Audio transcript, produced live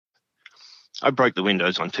I broke the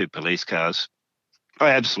windows on 2 police cars.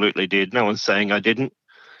 I absolutely did. No one's saying I didn't.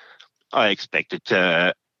 I expected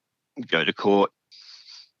to go to court.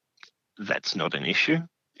 That's not an issue.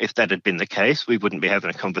 If that had been the case, we wouldn't be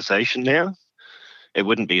having a conversation now. It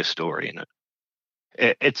wouldn't be a story in it.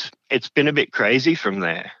 It's been a bit crazy from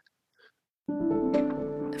there.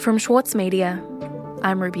 From Schwartz Media,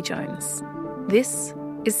 I'm Ruby Jones. This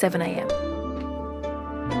is 7am.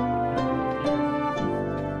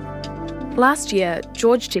 Last year,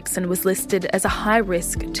 George Dixon was listed as a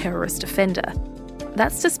high-risk terrorist offender.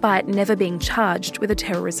 That's despite never being charged with a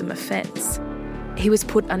terrorism offence. He was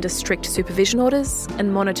put under strict supervision orders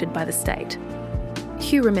and monitored by the state.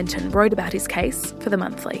 Hugh Riminton wrote about his case for The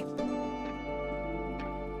Monthly.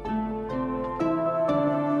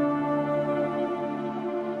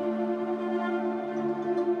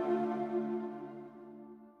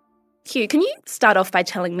 Hugh, can you start off by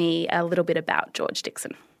telling me a little bit about George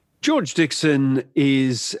Dixon? George Dixon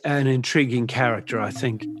is an intriguing character, I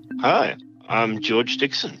think. Hi, I'm George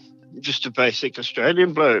Dixon. Just a basic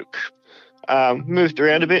Australian bloke. Moved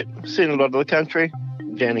around a bit, seen a lot of the country.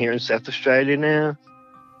 Down here in South Australia now.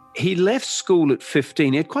 He left school at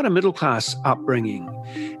 15. He had quite a middle-class upbringing.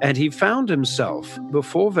 And he found himself,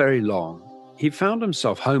 before very long,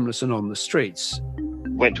 homeless and on the streets.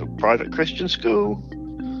 Went to a private Christian school.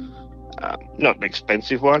 Not an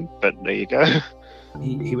expensive one, but there you go.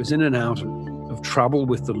 He was in and out of trouble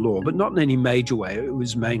with the law, but not in any major way. It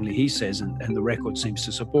was mainly, he says, and the record seems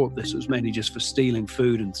to support this, it was mainly just for stealing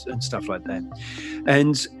food and stuff like that.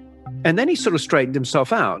 And then he sort of straightened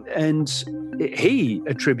himself out, and he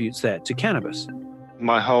attributes that to cannabis.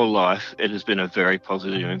 My whole life, it has been a very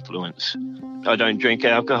positive influence. I don't drink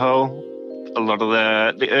alcohol. A lot of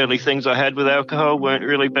the early things I had with alcohol weren't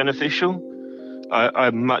really beneficial.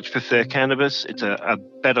 I much prefer cannabis. It's a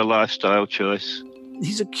better lifestyle choice.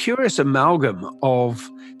 He's a curious amalgam of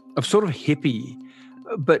sort of hippie,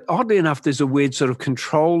 but oddly enough, there's a weird sort of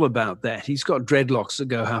control about that. He's got dreadlocks that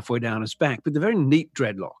go halfway down his back, but they're very neat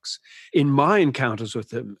dreadlocks. In my encounters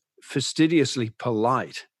with him, fastidiously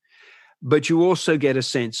polite, but you also get a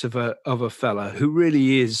sense of a fella who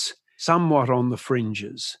really is somewhat on the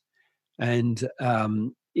fringes, and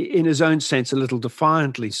in his own sense, a little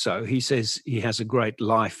defiantly so. He says he has a great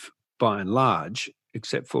life by and large,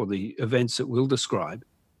 except for the events that we'll describe.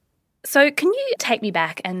 So can you take me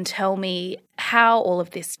back and tell me how all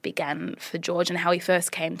of this began for George and how he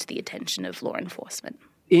first came to the attention of law enforcement?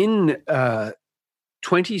 In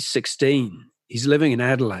 2016, he's living in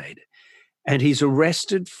Adelaide and he's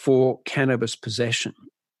arrested for cannabis possession.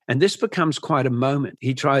 And this becomes quite a moment.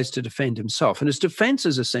 He tries to defend himself. And his defense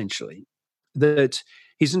is essentially that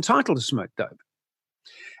he's entitled to smoke dope.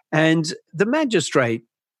 And the magistrate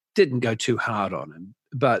didn't go too hard on him,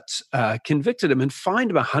 but convicted him and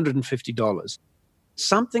fined him $150.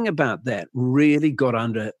 Something about that really got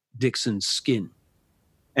under Dixon's skin.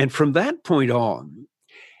 And from that point on,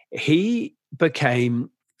 he became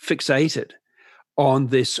fixated on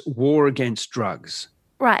this war against drugs.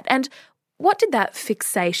 Right. And what did that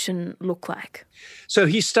fixation look like? So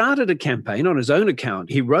he started a campaign on his own account.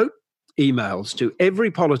 He wrote emails to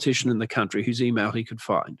every politician in the country whose email he could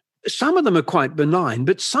find. Some of them are quite benign,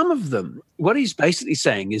 but some of them, what he's basically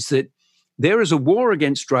saying is that there is a war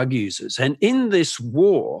against drug users. And in this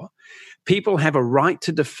war, people have a right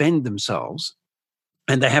to defend themselves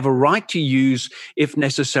and they have a right to use, if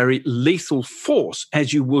necessary, lethal force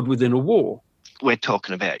as you would within a war. We're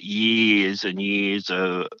talking about years and years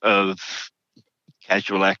of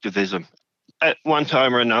casual activism. At one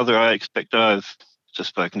time or another, I expect I've just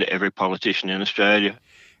spoken to every politician in Australia.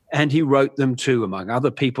 And he wrote them to, among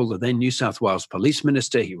other people, the then New South Wales Police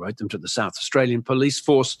Minister. He wrote them to the South Australian Police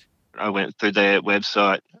Force. I went through their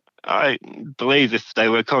website. I believe if they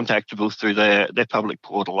were contactable through their public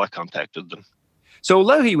portal, I contacted them. So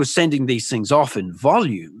although he was sending these things off in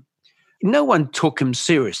volume, no one took him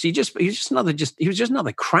serious. He was just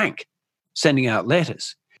another crank sending out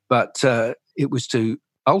letters. But it was to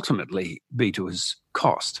ultimately be to his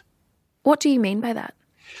cost. What do you mean by that?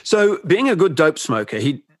 So being a good dope smoker,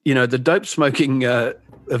 the dope smoking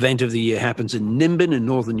event of the year happens in Nimbin in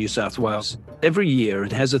northern New South Wales. Every year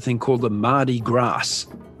it has a thing called the Mardi Gras,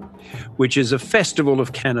 which is a festival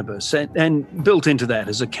of cannabis, and built into that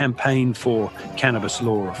is a campaign for cannabis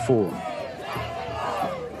law reform.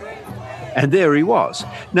 And there he was.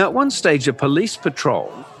 Now, at one stage, a police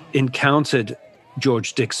patrol encountered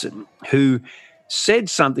George Dixon, who said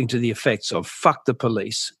something to the effects of, "Fuck the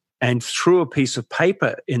police," and threw a piece of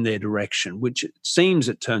paper in their direction, which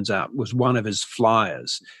it turns out, was one of his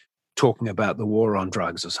flyers. talking about the war on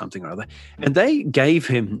drugs or something or other. And they gave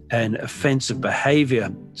him an offensive behaviour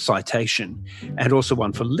citation and also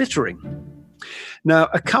one for littering. Now,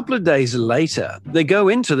 a couple of days later, they go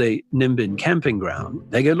into the Nimbin camping ground.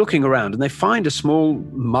 They go looking around and they find a small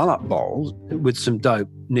mullet bowl with some dope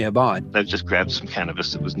nearby. They've just grabbed some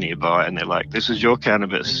cannabis that was nearby and they're like, this is your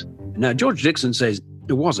cannabis. Now, George Dixon says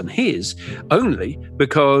it wasn't his, only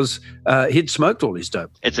because he'd smoked all his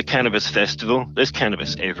dope. It's a cannabis festival. There's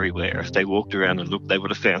cannabis everywhere. If they walked around and looked, they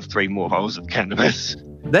would have found 3 more holes of cannabis.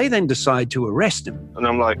 They then decide to arrest him. And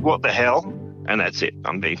I'm like, what the hell? And that's it.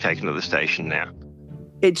 I'm being taken to the station now.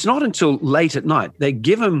 It's not until late at night they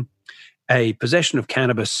give him a possession of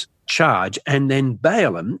cannabis charge and then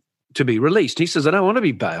bail him to be released. He says, I don't want to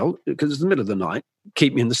be bailed because it's the middle of the night.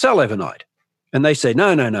 Keep me in the cell overnight. And they say,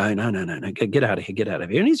 no, get out of here, get out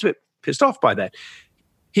of here. And he's a bit pissed off by that.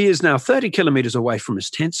 He is now 30 kilometres away from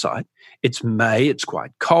his tent site. It's May, it's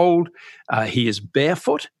quite cold. He is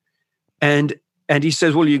barefoot. And he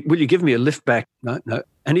says, will you give me a lift back? No.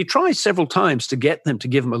 And he tries several times to get them to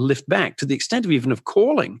give him a lift back, to the extent of even of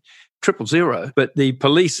calling 000, but the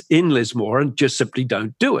police in Lismore just simply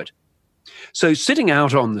don't do it. So sitting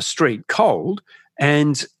out on the street, cold,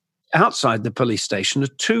 and outside the police station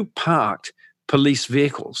are 2 parked police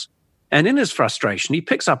vehicles. And in his frustration, he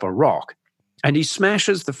picks up a rock and he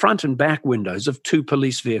smashes the front and back windows of 2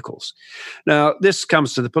 police vehicles. Now, this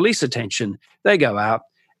comes to the police attention. They go out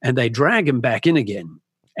and they drag him back in again.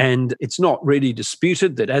 And it's not really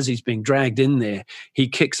disputed that as he's being dragged in there, he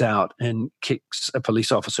kicks out and kicks a police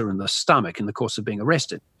officer in the stomach in the course of being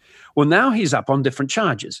arrested. Well, now he's up on different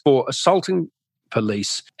charges for assaulting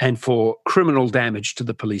police and for criminal damage to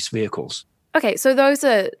the police vehicles. Okay, so those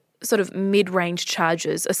are sort of mid-range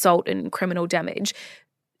charges, assault and criminal damage.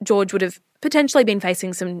 George would have potentially been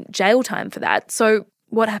facing some jail time for that. So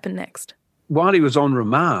what happened next? While he was on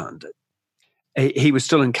remand, he was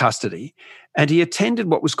still in custody, and he attended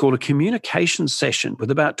what was called a communication session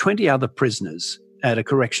with about 20 other prisoners at a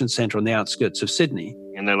correction centre on the outskirts of Sydney.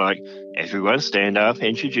 And they're like, everyone stand up,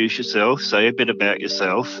 introduce yourself, say a bit about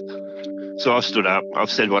yourself. So I've stood up,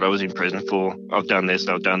 I've said what I was in prison for, I've done this,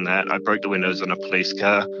 I've done that, I broke the windows on a police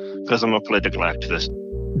car because I'm a political activist.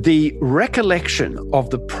 The recollection of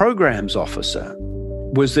the programs officer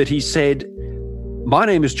was that he said, my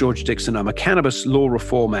name is George Dixon, I'm a cannabis law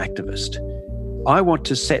reform activist. I want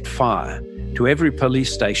to set fire to every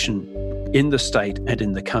police station in the state and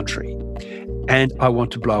in the country, and I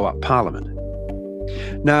want to blow up Parliament.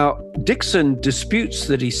 Now, Dixon disputes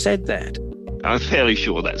that he said that. I'm fairly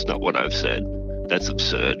sure that's not what I've said. That's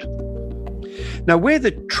absurd. Now, where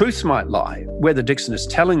the truth might lie, whether Dixon is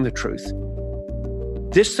telling the truth,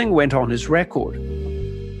 this thing went on his record.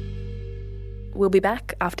 We'll be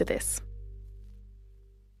back after this.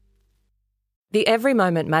 The Every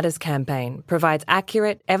Moment Matters campaign provides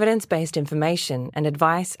accurate, evidence-based information and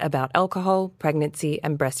advice about alcohol, pregnancy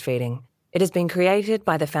and breastfeeding. It has been created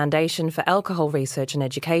by the Foundation for Alcohol Research and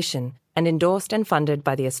Education and endorsed and funded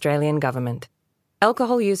by the Australian Government.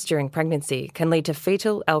 Alcohol use during pregnancy can lead to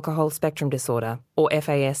fetal alcohol spectrum disorder, or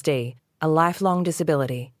FASD, a lifelong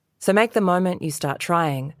disability. So make the moment you start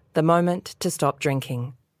trying the moment to stop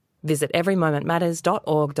drinking. Visit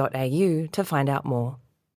everymomentmatters.org.au to find out more.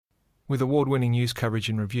 With award-winning news coverage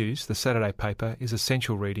and reviews, The Saturday Paper is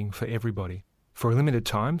essential reading for everybody. For a limited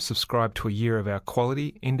time, subscribe to a year of our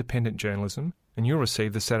quality, independent journalism, and you'll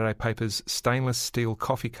receive The Saturday Paper's stainless steel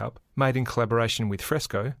coffee cup, made in collaboration with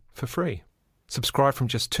Fresco, for free. Subscribe from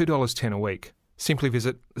just $2.10 a week. Simply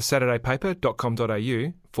visit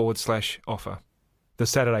thesaturdaypaper.com.au/offer. The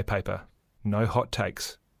Saturday Paper. No hot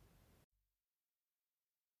takes.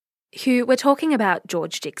 Hugh, we're talking about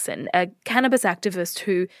George Dixon, a cannabis activist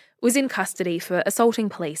who was in custody for assaulting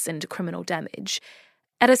police and criminal damage.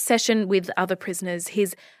 At a session with other prisoners,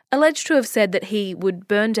 he's alleged to have said that he would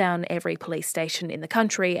burn down every police station in the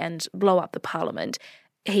country and blow up the Parliament.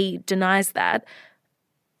 He denies that.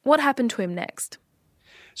 What happened to him next?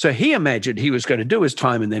 So he imagined he was going to do his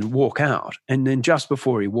time and then walk out. And then just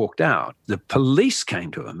before he walked out, the police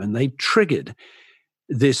came to him and they triggered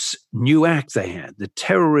this new act they had, the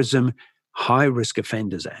Terrorism High Risk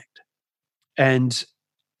Offenders Act. And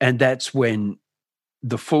that's when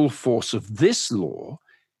the full force of this law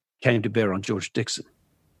came to bear on George Dixon.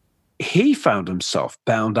 He found himself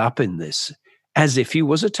bound up in this as if he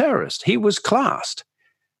was a terrorist. He was classed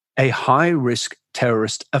a high-risk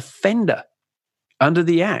terrorist offender under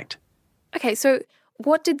the Act. Okay, so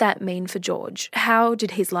what did that mean for George? How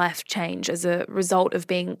did his life change as a result of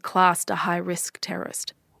being classed a high-risk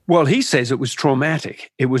terrorist? Well, he says it was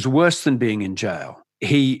traumatic. It was worse than being in jail.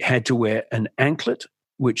 He had to wear an anklet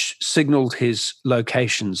which signalled his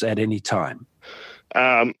locations at any time.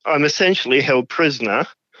 I'm essentially held prisoner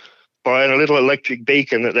by a little electric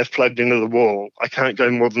beacon that they've plugged into the wall. I can't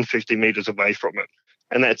go more than 50 metres away from it.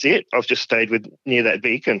 And that's it. I've just stayed near that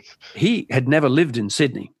beacon. He had never lived in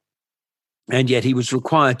Sydney, and yet he was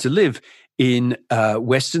required to live in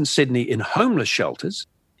Western Sydney in homeless shelters.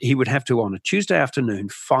 He would have to, on a Tuesday afternoon,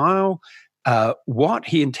 file what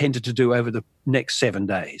he intended to do over the next 7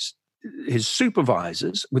 days. His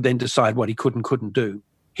supervisors would then decide what he could and couldn't do.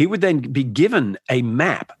 He would then be given a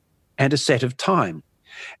map and a set of time.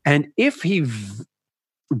 And if he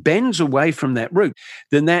bends away from that route,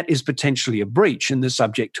 then that is potentially a breach and they're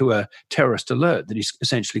subject to a terrorist alert that he's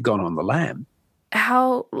essentially gone on the lam.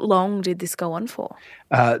 How long did this go on for?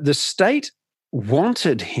 The state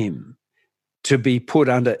wanted him to be put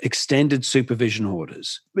under extended supervision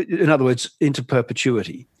orders. In other words, into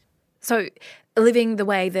perpetuity. So living the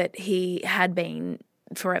way that he had been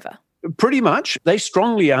forever? Pretty much. They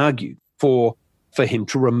strongly argued for him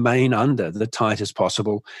to remain under the tightest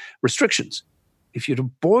possible restrictions. If you're to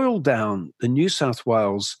boil down the New South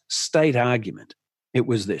Wales state argument, it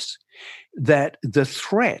was this, that the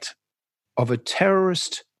threat of a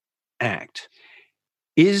terrorist act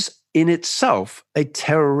is in itself a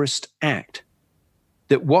terrorist act.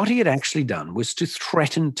 That what he had actually done was to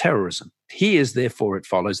threaten terrorism. He is, therefore, it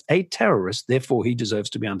follows, a terrorist, therefore he deserves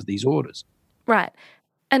to be under these orders. Right.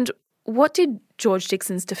 And what did George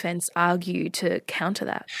Dixon's defence argue to counter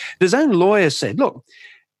that? His own lawyer said, look,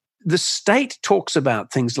 the state talks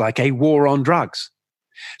about things like a war on drugs.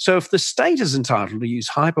 So if the state is entitled to use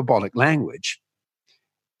hyperbolic language,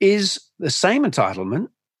 is the same entitlement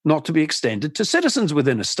not to be extended to citizens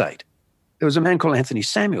within a state? There was a man called Anthony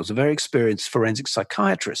Samuels, a very experienced forensic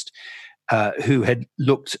psychiatrist who had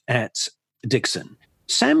looked at Dixon.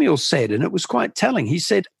 Samuels said, and it was quite telling, he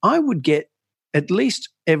said, I would get at least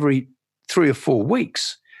every 3 or 4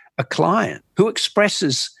 weeks a client who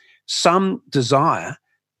expresses some desire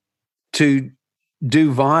to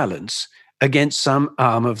do violence against some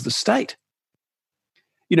arm of the state.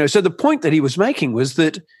 So the point that he was making was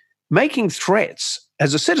that making threats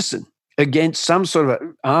as a citizen against some sort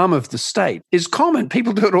of arm of the state is common.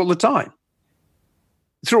 People do it all the time.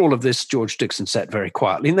 Through all of this, George Dixon sat very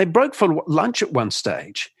quietly, and they broke for lunch at one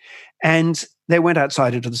stage, and they went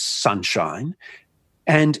outside into the sunshine.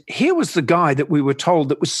 And here was the guy that we were told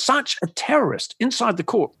that was such a terrorist inside the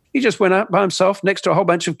court. He just went out by himself next to a whole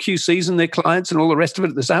bunch of QCs and their clients and all the rest of it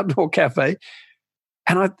at this outdoor cafe.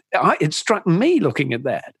 And it struck me looking at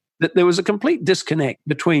that there was a complete disconnect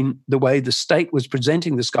between the way the state was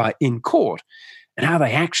presenting this guy in court and how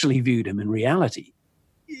they actually viewed him in reality.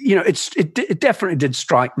 It definitely did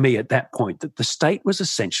strike me at that point that the state was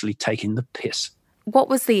essentially taking the piss. What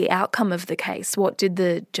was the outcome of the case? What did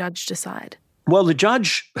the judge decide? Well, the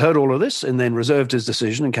judge heard all of this and then reserved his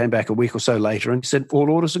decision and came back a week or so later and said all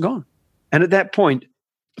orders are gone. And at that point,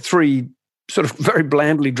 3 sort of very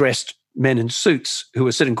blandly dressed men in suits who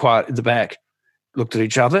were sitting quiet at the back looked at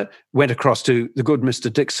each other, went across to the good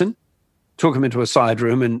Mr. Dixon, took him into a side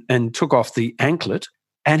room and took off the anklet,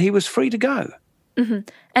 and he was free to go. Mm-hmm.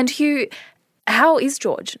 And Hugh, how is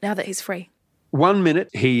George now that he's free? 1 minute,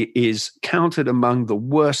 he is counted among the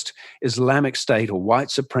worst Islamic State or white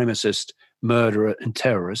supremacist murderer and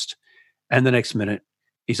terrorist. And the next minute,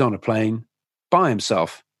 he's on a plane by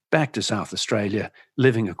himself back to South Australia,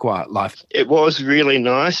 living a quiet life. It was really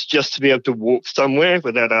nice just to be able to walk somewhere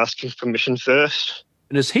without asking permission first.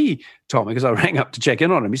 And as he told me, because I rang up to check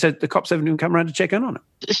in on him, he said the cops haven't even come around to check in on him.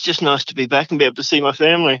 It's just nice to be back and be able to see my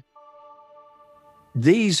family.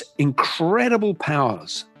 These incredible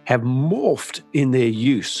powers have morphed in their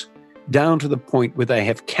use down to the point where they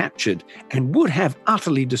have captured and would have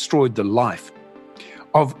utterly destroyed the life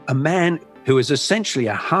of a man who is essentially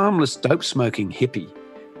a harmless dope-smoking hippie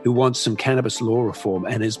who wants some cannabis law reform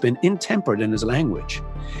and has been intemperate in his language,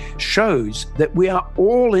 shows that we are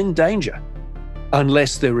all in danger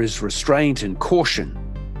unless there is restraint and caution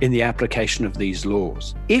in the application of these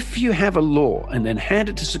laws. If you have a law and then hand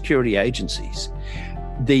it to security agencies,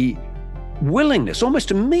 the willingness almost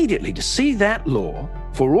immediately to see that law,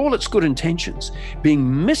 for all its good intentions,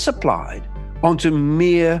 being misapplied onto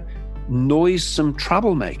mere noisome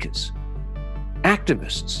troublemakers,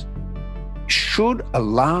 activists, should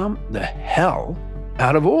alarm the hell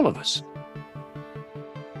out of all of us.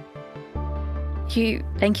 Hugh,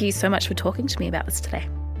 thank you so much for talking to me about this today.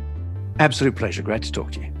 Absolute pleasure. Great to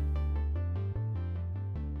talk to you.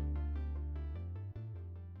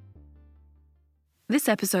 This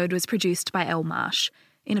episode was produced by Elle Marsh,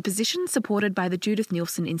 in a position supported by the Judith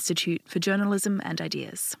Neilson Institute for Journalism and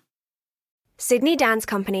Ideas. Sydney Dance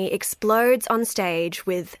Company explodes on stage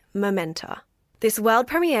with Momenta. This world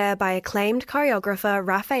premiere by acclaimed choreographer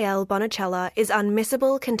Raphael Bonacella is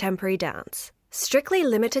unmissable contemporary dance. Strictly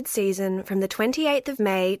limited season from the 28th of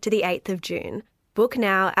May to the 8th of June. Book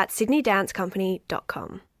now at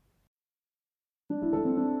sydneydancecompany.com.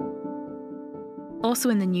 Also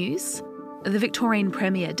in the news, the Victorian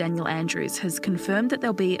Premier Daniel Andrews has confirmed that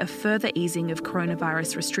there'll be a further easing of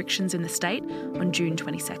coronavirus restrictions in the state on June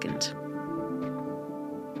 22nd.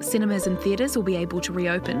 Cinemas and theatres will be able to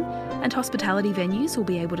reopen, and hospitality venues will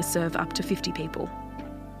be able to serve up to 50 people.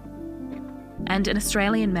 And an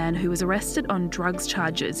Australian man who was arrested on drugs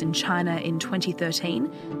charges in China in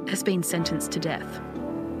 2013 has been sentenced to death.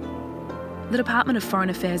 The Department of Foreign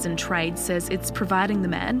Affairs and Trade says it's providing the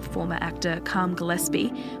man, former actor Carm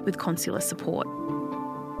Gillespie, with consular support.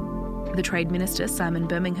 The Trade Minister, Simon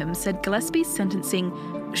Birmingham, said Gillespie's sentencing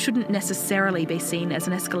shouldn't necessarily be seen as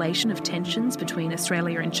an escalation of tensions between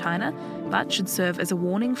Australia and China, but should serve as a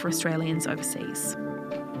warning for Australians overseas.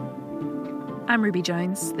 I'm Ruby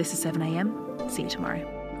Jones. This is 7am. See you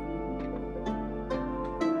tomorrow.